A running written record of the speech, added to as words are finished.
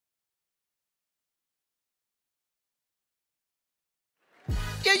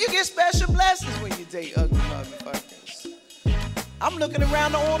Yeah, you get special blessings when you date ugly motherfuckers. I'm looking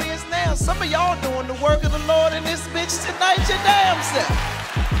around the audience now. Some of y'all doing the work of the Lord in this bitch tonight your damn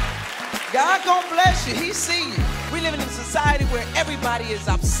self. God gonna bless you, he see you. We living in a society where everybody is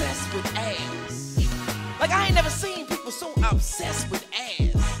obsessed with ass. Like, I ain't never seen people so obsessed with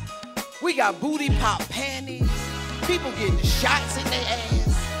ass. We got booty pop panties, people getting shots in their ass.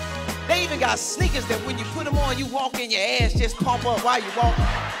 They even got sneakers that when you put them on, you walk in, your ass just pump up while you walk.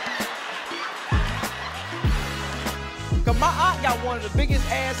 Cause my aunt got one of the biggest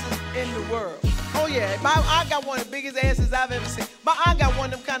asses in the world. Oh yeah, my aunt got one of the biggest asses I've ever seen. My aunt got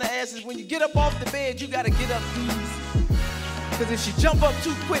one of them kind of asses, when you get up off the bed, you gotta get up easy. Cause if she jump up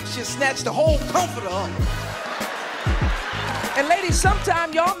too quick, she'll snatch the whole comforter up. And ladies,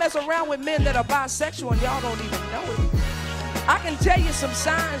 sometimes y'all mess around with men that are bisexual and y'all don't even know it. I can tell you some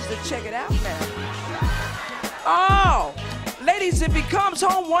signs to check it out now. Oh, ladies, if he comes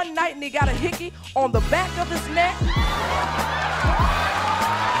home one night and he got a hickey on the back of his neck,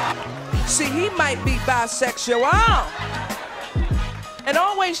 see, he might be bisexual. And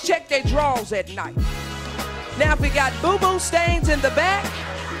always check their drawers at night. Now, if he got boo-boo stains in the back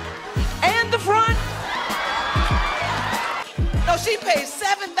and the front, no, she paid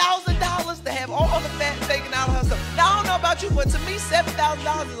 $7,000 to have all the fat taken out of her stuff. Now, I don't know about you, but to me,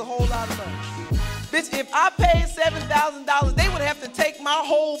 $7,000 is a whole lot of money. Bitch, if I paid $7,000, they would have to take my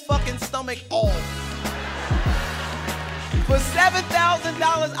whole fucking stomach off. For $7,000,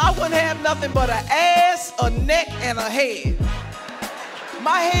 I wouldn't have nothing but an ass, a neck, and a head.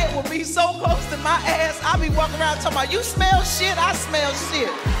 My head would be so close to my ass, I'd be walking around talking about, you smell shit, I smell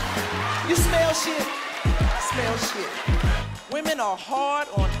shit. You smell shit, I smell shit. Women are hard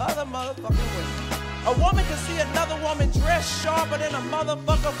on other motherfucking women. A woman can see another woman dressed sharper than a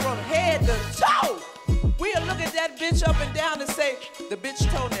motherfucker from head to toe. We'll look at that bitch up and down and say, the bitch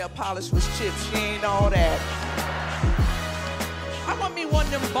toenail polish was chipped, she ain't all that. I want me one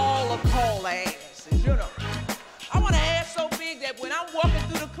of them ball of call asses, you know. I want an ass so big that when I'm walking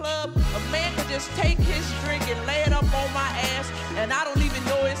through the club, a man can just take his drink and lay it up on my ass, and I don't even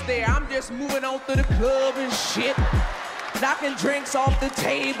know it's there. I'm just moving on through the club and shit. Knocking drinks off the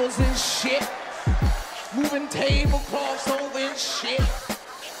tables and shit. Moving tablecloths over and shit.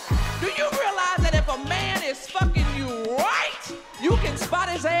 Do you realize that if a man is fucking you right, you can spot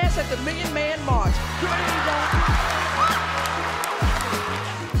his ass at the Million Man March? Girl, you don't